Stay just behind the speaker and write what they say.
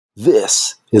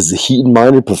This is the Heat and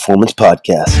Minded Performance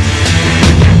Podcast.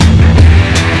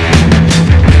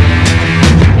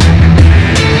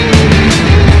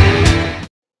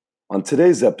 On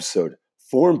today's episode,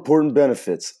 4 important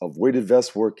benefits of weighted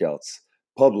vest workouts,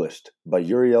 published by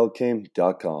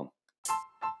UriElkame.com.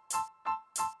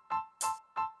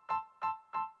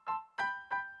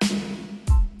 It's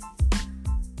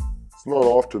not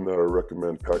often that I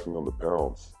recommend packing on the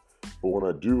pounds, but when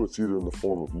I do, it's either in the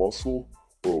form of muscle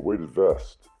or a weighted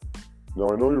vest.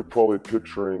 Now I know you're probably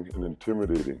picturing an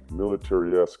intimidating,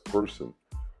 military-esque person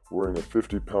wearing a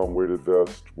 50-pound weighted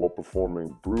vest while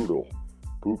performing brutal,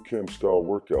 boot camp-style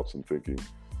workouts and thinking,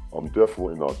 I'm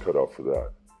definitely not cut out for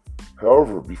that.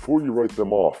 However, before you write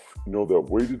them off, know that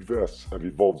weighted vests have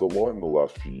evolved a lot in the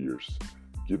last few years,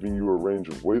 giving you a range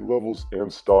of weight levels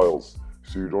and styles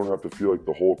so you don't have to feel like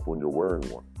the Hulk when you're wearing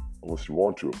one, unless you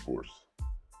want to, of course.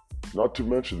 Not to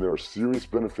mention there are serious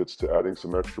benefits to adding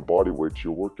some extra body weight to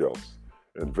your workouts,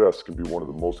 and vests can be one of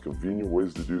the most convenient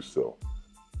ways to do so.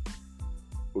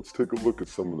 Let's take a look at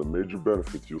some of the major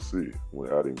benefits you'll see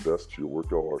when adding vests to your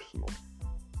workout arsenal.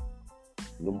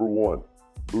 Number 1,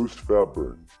 boost fat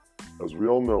burn. As we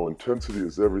all know, intensity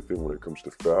is everything when it comes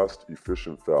to fast,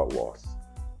 efficient fat loss.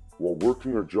 While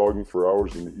working or jogging for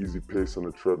hours in the easy pace on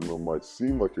a treadmill might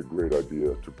seem like a great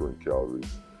idea to burn calories,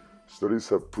 studies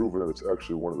have proven that it's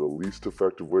actually one of the least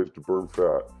effective ways to burn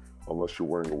fat, unless you're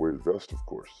wearing a weighted vest, of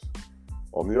course.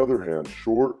 On the other hand,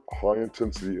 short,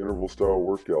 high-intensity interval-style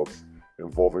workouts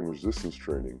involving resistance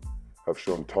training have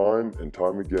shown time and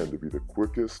time again to be the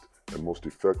quickest and most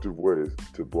effective ways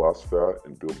to blast fat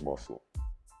and build muscle.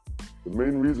 The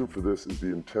main reason for this is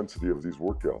the intensity of these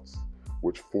workouts,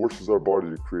 which forces our body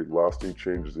to create lasting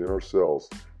changes in our cells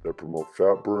that promote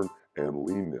fat burn and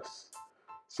leanness.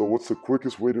 So what's the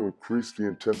quickest way to increase the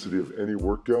intensity of any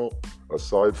workout,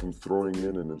 aside from throwing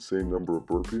in an insane number of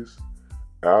burpees?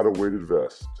 Add a weighted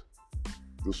vest.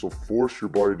 This will force your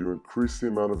body to increase the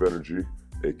amount of energy,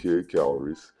 aka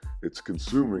calories, it's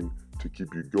consuming to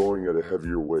keep you going at a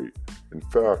heavier weight. In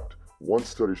fact, one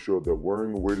study showed that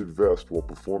wearing a weighted vest while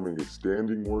performing a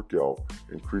standing workout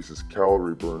increases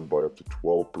calorie burn by up to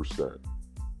 12%.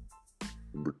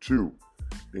 Number 2,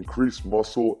 increase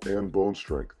muscle and bone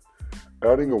strength.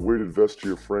 Adding a weighted vest to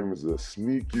your frame is a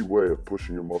sneaky way of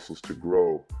pushing your muscles to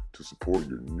grow to support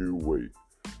your new weight.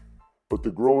 But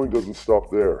the growing doesn't stop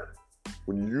there.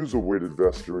 When you use a weighted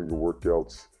vest during your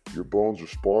workouts, your bones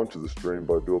respond to the strain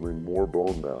by building more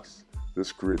bone mass.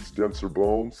 This creates denser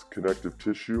bones, connective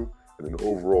tissue, and an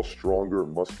overall stronger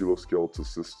musculoskeletal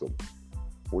system.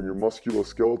 When your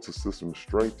musculoskeletal system is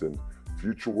strengthened,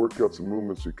 future workouts and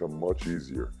movements become much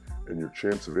easier, and your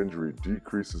chance of injury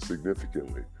decreases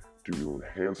significantly due to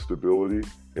enhanced stability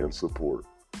and support.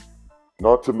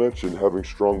 Not to mention, having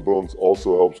strong bones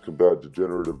also helps combat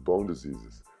degenerative bone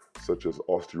diseases, such as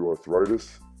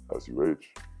osteoarthritis as you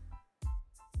age.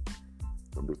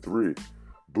 Number 3,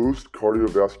 boost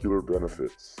cardiovascular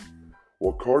benefits.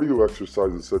 While cardio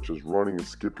exercises such as running and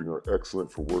skipping are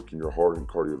excellent for working your heart and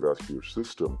cardiovascular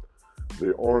system,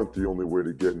 they aren't the only way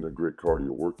to get in a great cardio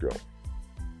workout.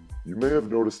 You may have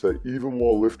noticed that even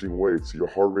while lifting weights, your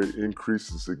heart rate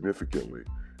increases significantly,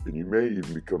 and you may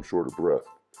even become short of breath.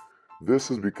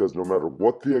 This is because no matter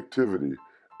what the activity,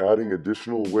 adding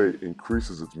additional weight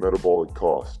increases its metabolic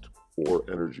cost, or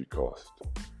energy cost.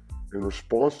 In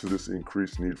response to this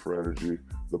increased need for energy,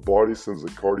 the body sends the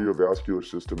cardiovascular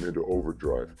system into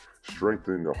overdrive,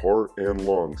 strengthening the heart and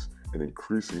lungs and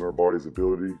increasing our body's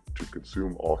ability to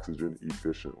consume oxygen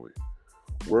efficiently.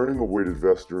 Wearing a weighted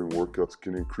vest during workouts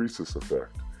can increase this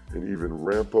effect and even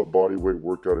ramp up body weight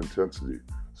workout intensity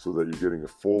so that you're getting a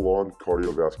full-on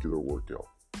cardiovascular workout.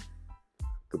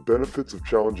 The benefits of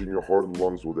challenging your heart and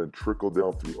lungs will then trickle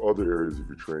down through other areas of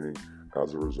your training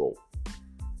as a result.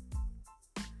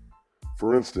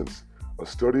 For instance, a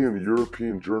study in the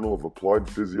European Journal of Applied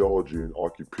Physiology and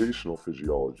Occupational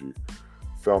Physiology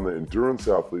found that endurance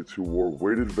athletes who wore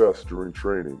weighted vests during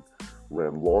training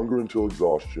ran longer until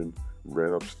exhaustion,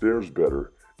 ran upstairs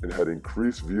better, and had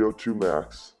increased VO2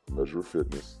 max, a measure of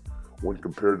fitness, when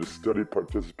compared to study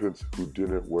participants who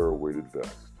didn't wear a weighted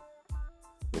vest.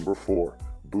 Number 4,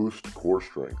 boost core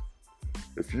strength.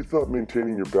 If you thought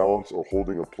maintaining your balance or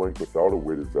holding a plank without a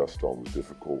weighted vest on was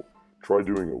difficult, try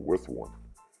doing it with one.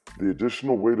 The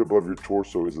additional weight above your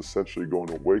torso is essentially going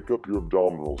to wake up your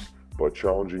abdominals by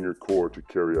challenging your core to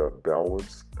carry out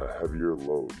balance, a heavier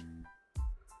load.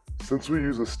 Since we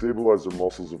use the stabilizer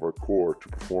muscles of our core to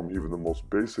perform even the most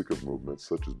basic of movements,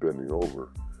 such as bending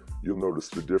over, you'll notice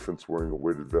the difference wearing a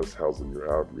weighted vest housed in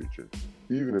your ab region,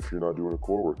 even if you're not doing a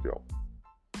core workout.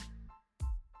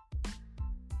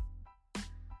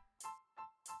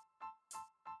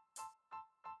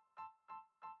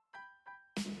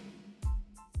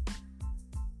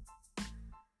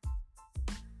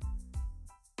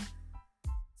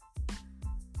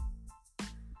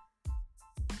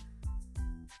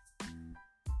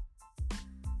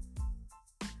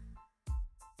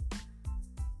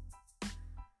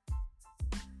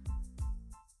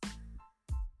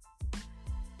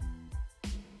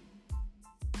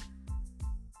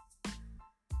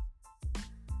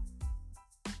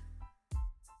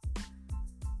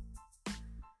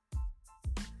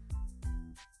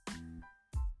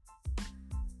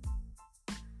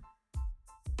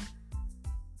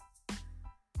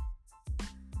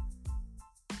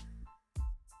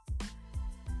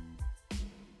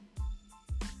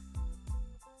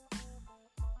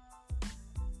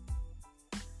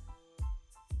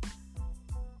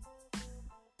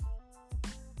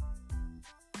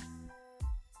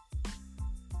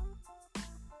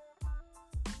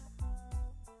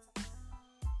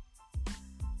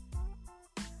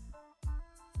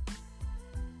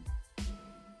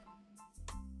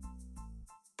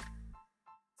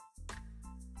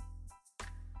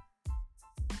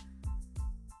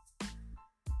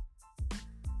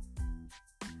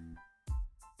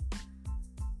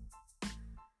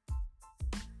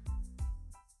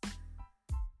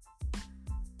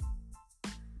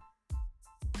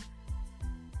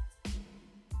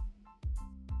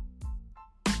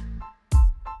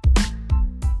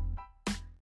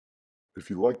 If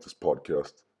you like this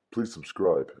podcast, please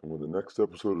subscribe, and when the next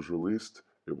episode is released,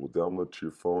 it will download to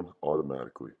your phone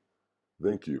automatically.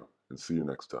 Thank you, and see you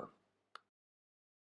next time.